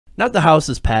Now the House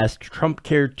has passed Trump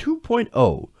Care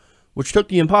 2.0, which took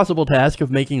the impossible task of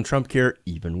making Trump Care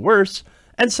even worse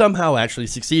and somehow actually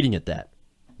succeeding at that.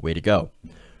 Way to go.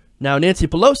 Now Nancy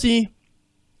Pelosi,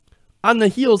 on the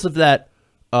heels of that,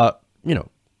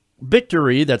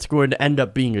 victory that's going to end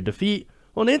up being a defeat,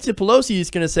 well, Nancy Pelosi is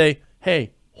going to say,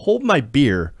 hey, hold my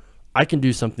beer. I can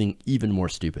do something even more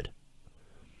stupid.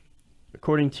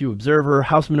 According to Observer,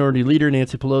 House Minority Leader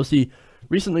Nancy Pelosi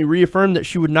recently reaffirmed that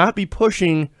she would not be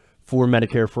pushing for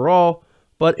Medicare for all,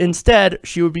 but instead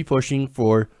she would be pushing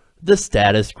for the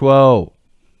status quo.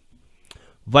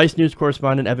 Vice News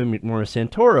correspondent Evan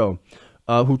McMorris-Santoro,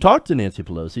 who talked to Nancy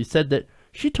Pelosi, said that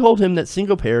she told him that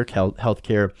single-payer health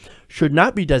care should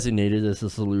not be designated as a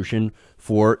solution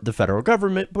for the federal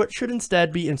government, but should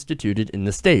instead be instituted in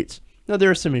the states. Now, there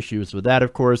are some issues with that,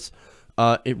 of course.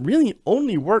 It really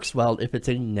only works well if it's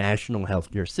a national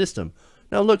healthcare system.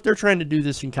 Now, look, they're trying to do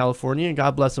this in California, and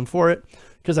God bless them for it,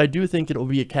 because I do think it will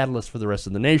be a catalyst for the rest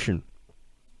of the nation.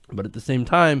 But at the same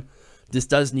time, this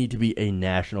does need to be a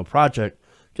national project,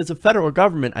 because the federal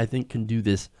government, I think, can do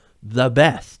this the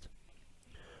best.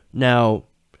 Now,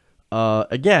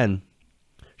 again,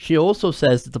 she also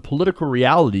says that the political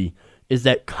reality is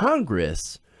that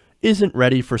Congress isn't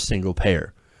ready for single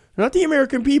payer. Not the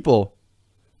American people,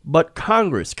 but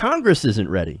Congress. Congress isn't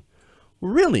ready.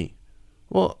 Really?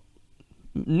 Well,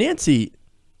 Nancy,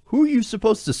 who are you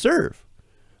supposed to serve?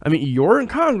 I mean, you're in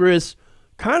Congress.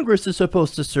 Congress is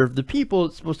supposed to serve the people.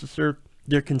 It's supposed to serve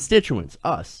their constituents,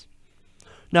 us.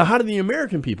 Now, how do the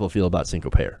American people feel about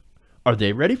single payer? Are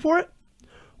they ready for it?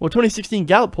 Well, a 2016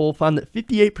 Gallup poll found that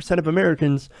 58% of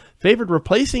Americans favored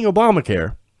replacing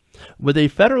Obamacare with a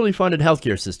federally funded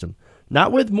healthcare system,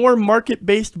 not with more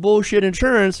market-based bullshit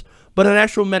insurance, but an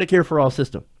actual Medicare for all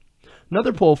system.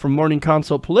 Another poll from Morning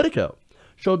Consult Politico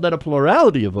showed that a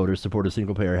plurality of voters support a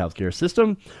single-payer healthcare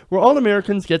system where all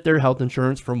Americans get their health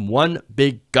insurance from one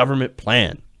big government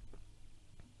plan.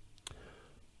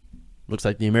 Looks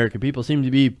like the American people seem to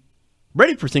be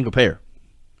ready for single-payer.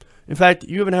 In fact,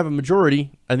 you even have a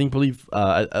majority, I believe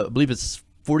it's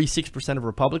 46% of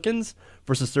Republicans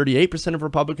versus 38% of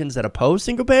Republicans that oppose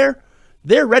single payer.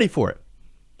 They're ready for it.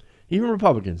 Even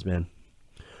Republicans, man.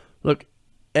 Look,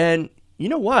 and you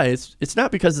know why? It's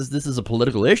not because this is a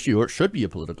political issue, or it should be a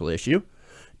political issue.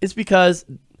 It's because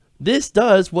this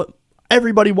does what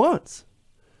everybody wants.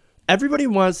 Everybody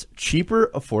wants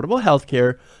cheaper, affordable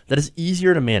healthcare that is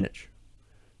easier to manage.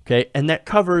 Okay? And that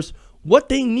covers what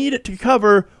they need it to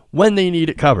cover when they need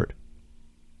it covered.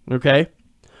 Okay?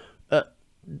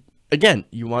 Again,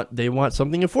 they want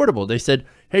something affordable. They said,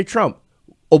 hey, Trump,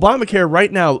 Obamacare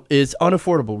right now is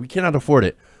unaffordable. We cannot afford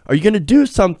it. Are you going to do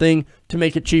something to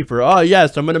make it cheaper? Oh,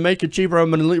 yes, I'm going to make it cheaper.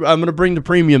 I'm going to bring the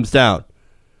premiums down.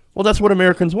 Well, that's what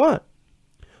Americans want.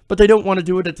 But they don't want to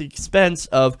do it at the expense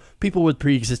of people with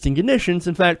pre-existing conditions.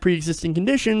 In fact, pre-existing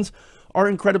conditions are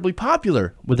incredibly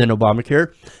popular within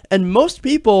Obamacare. And most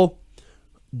people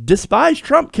despise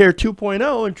Trump Care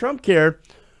 2.0 and Trump Care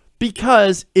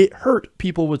because it hurt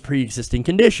people with pre-existing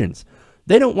conditions.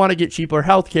 They don't want to get cheaper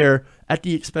health care at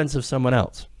the expense of someone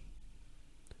else.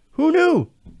 Who knew?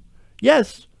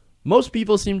 Yes, most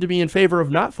people seem to be in favor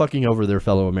of not fucking over their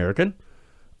fellow American,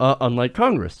 unlike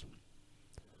Congress,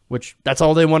 which that's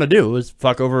all they want to do is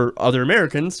fuck over other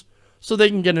Americans so they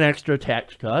can get an extra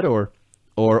tax cut or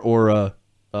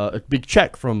a big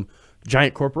check from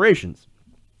giant corporations.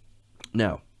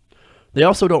 Now, they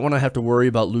also don't want to have to worry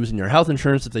about losing their health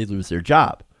insurance if they lose their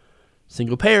job.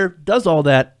 Single payer does all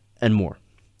that and more.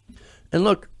 And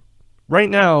look, right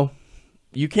now,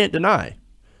 you can't deny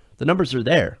the numbers are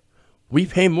there. We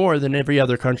pay more than every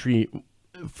other country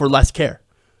for less care.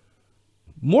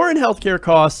 More in healthcare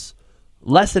costs,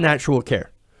 less in actual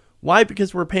care. Why?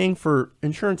 Because we're paying for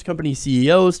insurance company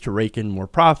CEOs to rake in more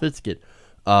profits, get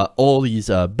all these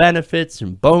benefits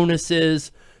and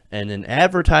bonuses and then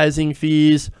advertising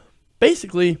fees.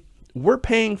 Basically, we're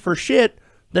paying for shit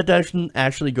that doesn't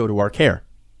actually go to our care.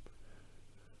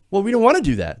 Well, we don't want to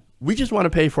do that. We just want to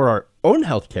pay for our own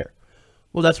health care.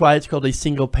 Well, that's why it's called a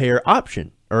single payer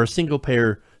option or a single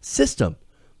payer system,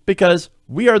 because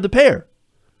we are the payer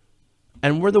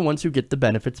and we're the ones who get the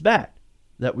benefits back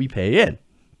that we pay in.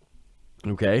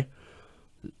 Okay.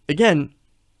 Again,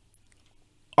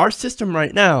 our system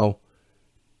right now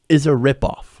is a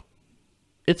ripoff.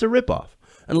 It's a ripoff.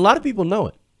 And a lot of people know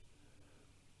it.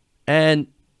 And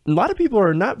a lot of people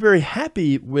are not very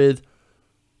happy with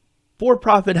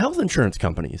for-profit health insurance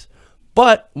companies.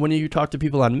 But when you talk to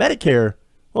people on Medicare,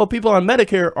 well, people on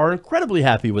Medicare are incredibly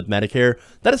happy with Medicare.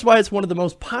 That is why it's one of the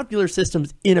most popular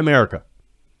systems in America.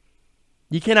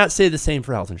 You cannot say the same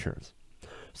for health insurance.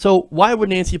 So why would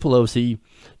Nancy Pelosi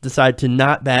decide to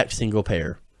not back single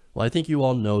payer? Well, I think you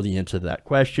all know the answer to that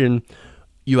question.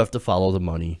 You have to follow the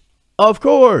money. Of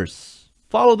course.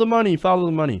 Follow the money. Follow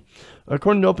the money.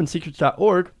 According to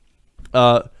OpenSecrets.org,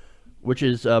 which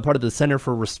is part of the Center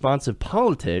for Responsive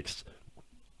Politics,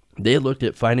 they looked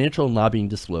at financial and lobbying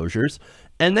disclosures,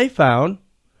 and they found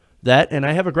that, and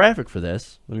I have a graphic for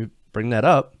this. Let me bring that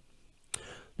up.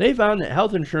 They found that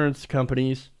health insurance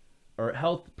companies, or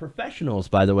health professionals,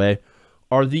 by the way,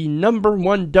 are the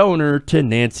 #1 donor to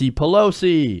Nancy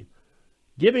Pelosi,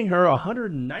 giving her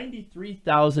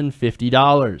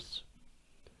 $193,050.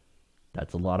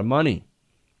 That's a lot of money.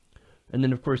 And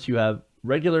then, of course, you have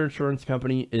regular insurance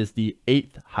company is the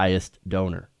 8th highest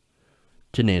donor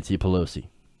to Nancy Pelosi.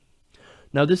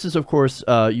 Now, this is, of course,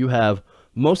 you have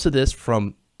most of this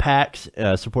from PACs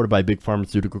supported by big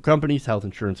pharmaceutical companies, health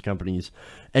insurance companies,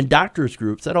 and doctors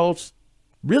groups that all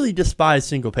really despise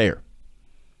single payer.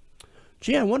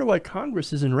 Gee, I wonder why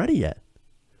Congress isn't ready yet.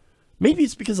 Maybe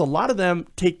it's because a lot of them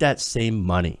take that same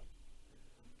money.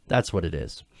 That's what it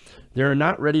is. They're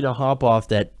not ready to hop off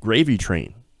that gravy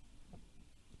train.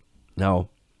 Now,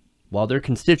 while their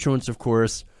constituents, of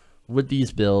course, with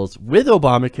these bills, with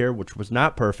Obamacare, which was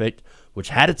not perfect, which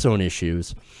had its own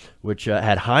issues, which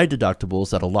had high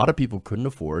deductibles that a lot of people couldn't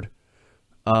afford,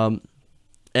 and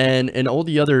all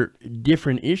the other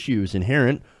different issues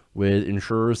inherent with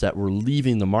insurers that were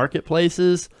leaving the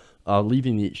marketplaces,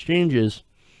 leaving the exchanges.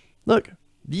 Look,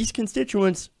 these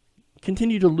constituents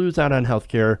continue to lose out on health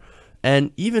care,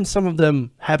 and even some of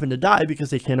them happen to die because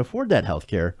they can't afford that health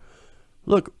care.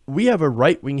 Look, we have a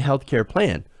right-wing health care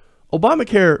plan.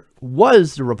 Obamacare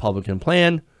was the Republican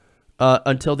plan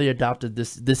until they adopted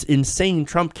this insane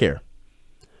Trump care.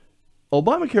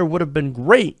 Obamacare would have been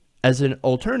great as an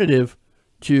alternative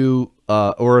to,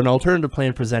 or an alternative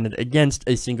plan presented against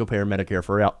a single-payer Medicare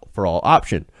for all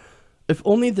option. If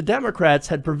only the Democrats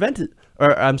had presented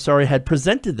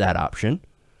that option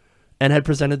and had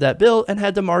presented that bill and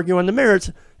had them argue on the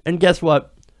merits. And guess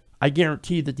what? I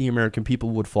guarantee that the American people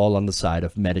would fall on the side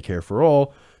of Medicare for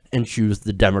all and choose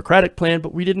the Democratic plan.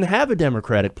 But we didn't have a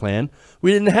Democratic plan.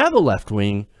 We didn't have a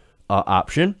left-wing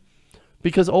option,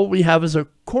 because all we have is a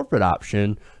corporate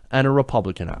option and a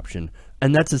Republican option.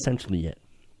 And that's essentially it.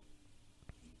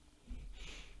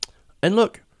 And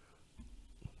look,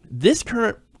 this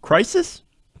current crisis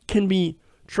can be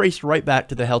traced right back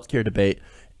to the healthcare debate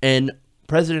and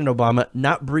President Obama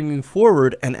not bringing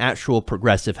forward an actual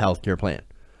progressive healthcare plan.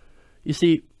 You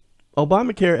see,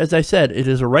 Obamacare, as I said, it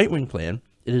is a right-wing plan.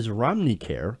 It is Romney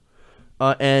care,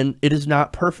 and it is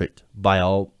not perfect by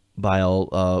all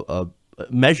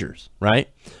measures, right?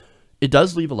 It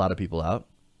does leave a lot of people out,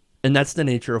 and that's the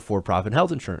nature of for-profit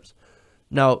health insurance.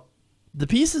 Now, the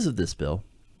pieces of this bill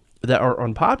that are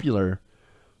unpopular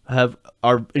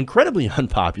are incredibly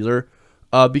unpopular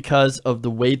because of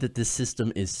the way that this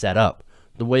system is set up,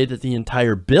 the way that the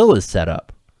entire bill is set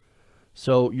up.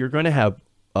 So you're going to have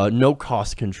no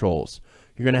cost controls.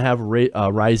 You're going to have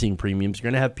rising premiums.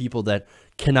 You're going to have people that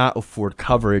cannot afford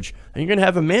coverage, and you're going to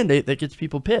have a mandate that gets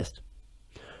people pissed.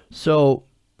 So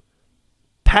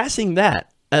passing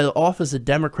that off as a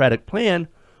Democratic plan,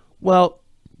 well,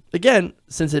 again,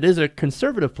 since it is a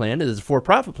conservative plan, it is a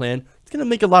for-profit plan, it's going to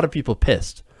make a lot of people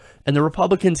pissed. And the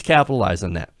Republicans capitalize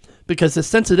on that. Because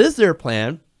since it is their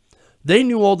plan, they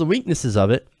knew all the weaknesses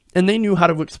of it, and they knew how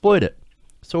to exploit it.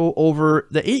 So over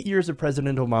the 8 years of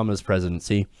President Obama's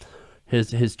presidency,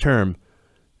 his term,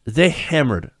 they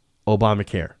hammered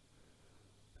Obamacare.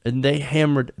 And they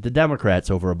hammered the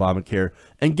Democrats over Obamacare.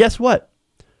 And guess what?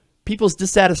 People's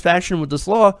dissatisfaction with this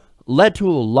law led to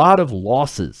a lot of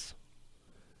losses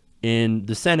in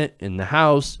the Senate, in the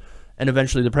House, and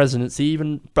eventually the presidency.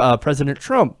 Even President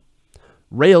Trump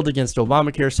railed against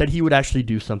Obamacare, said he would actually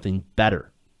do something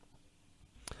better.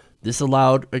 This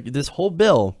whole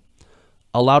bill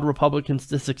allowed Republicans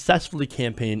to successfully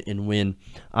campaign and win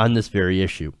on this very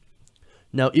issue.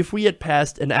 Now, if we had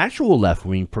passed an actual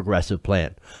left-wing progressive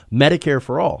plan, Medicare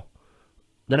for all,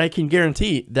 then I can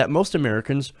guarantee that most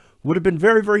Americans would have been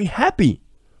very, very happy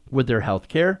with their health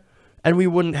care, and we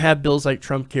wouldn't have bills like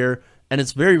Trump care, and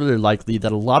it's very, very likely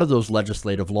that a lot of those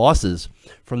legislative losses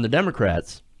from the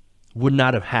Democrats would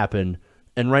not have happened,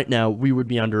 and right now we would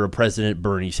be under a President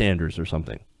Bernie Sanders or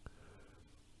something.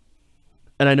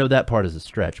 And I know that part is a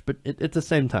stretch, but at the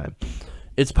same time,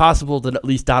 it's possible that at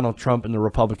least Donald Trump and the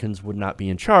Republicans would not be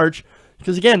in charge,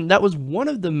 because again, that was one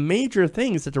of the major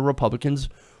things that the Republicans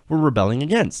were rebelling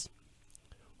against.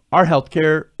 Our health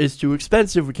care is too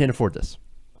expensive. We can't afford this.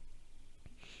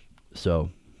 So,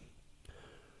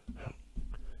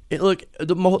 look,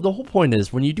 the whole point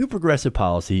is when you do progressive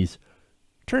policies,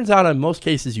 Turns out in most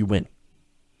cases you win.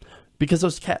 Because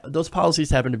those policies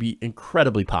happen to be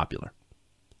incredibly popular.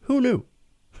 Who knew?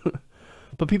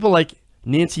 But people like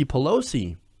Nancy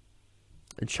Pelosi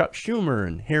and Chuck Schumer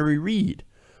and Harry Reid,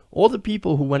 all the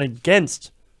people who went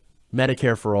against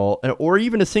Medicare for all, or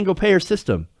even a single-payer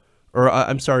system, or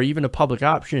I'm sorry, even a public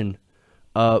option,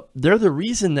 they're the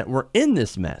reason that we're in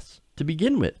this mess to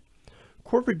begin with.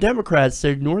 Corporate Democrats that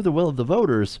ignore the will of the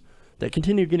voters, that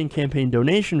continue getting campaign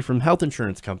donations from health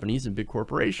insurance companies and big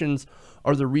corporations,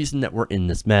 are the reason that we're in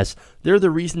this mess. They're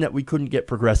the reason that we couldn't get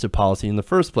progressive policy in the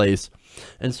first place.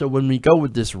 And so when we go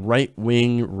with this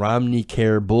right-wing Romney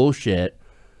care bullshit,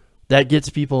 that gets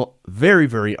people very,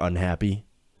 very unhappy,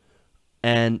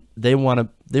 and they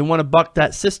want to buck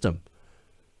that system.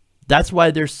 That's why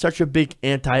there's such a big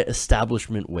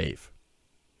anti-establishment wave.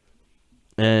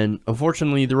 And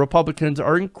unfortunately, the Republicans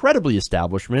are incredibly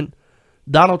establishment.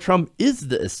 Donald Trump is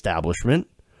the establishment,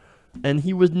 and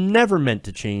he was never meant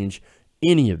to change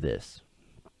any of this.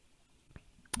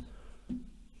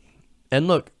 And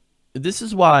look, this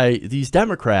is why these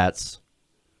Democrats,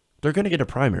 they're going to get a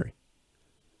primary.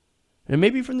 And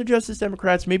maybe from the Justice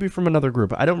Democrats, maybe from another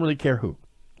group. I don't really care who,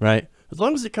 right? As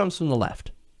long as it comes from the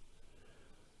left.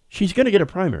 She's going to get a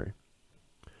primary.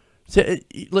 So,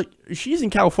 look, she's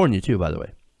in California too, by the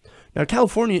way. Now,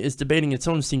 California is debating its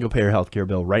own single-payer health care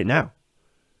bill right now.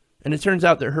 And it turns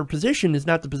out that her position is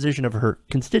not the position of her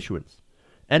constituents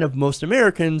and of most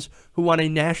Americans who want a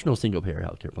national single-payer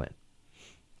health care plan.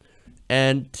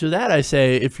 And to that I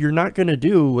say, if you're not going to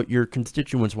do what your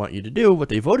constituents want you to do, what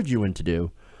they voted you in to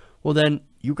do, well then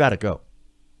you got to go.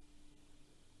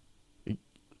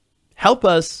 Help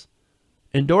us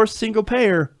endorse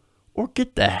single-payer or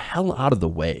get the hell out of the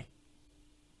way.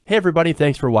 Hey everybody,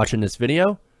 thanks for watching this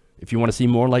video. If you want to see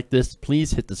more like this,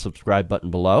 please hit the subscribe button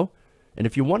below. And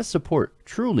if you want to support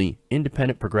truly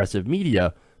independent progressive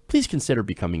media, please consider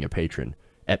becoming a patron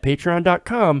at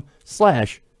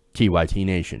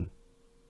patreon.com/TYTNation.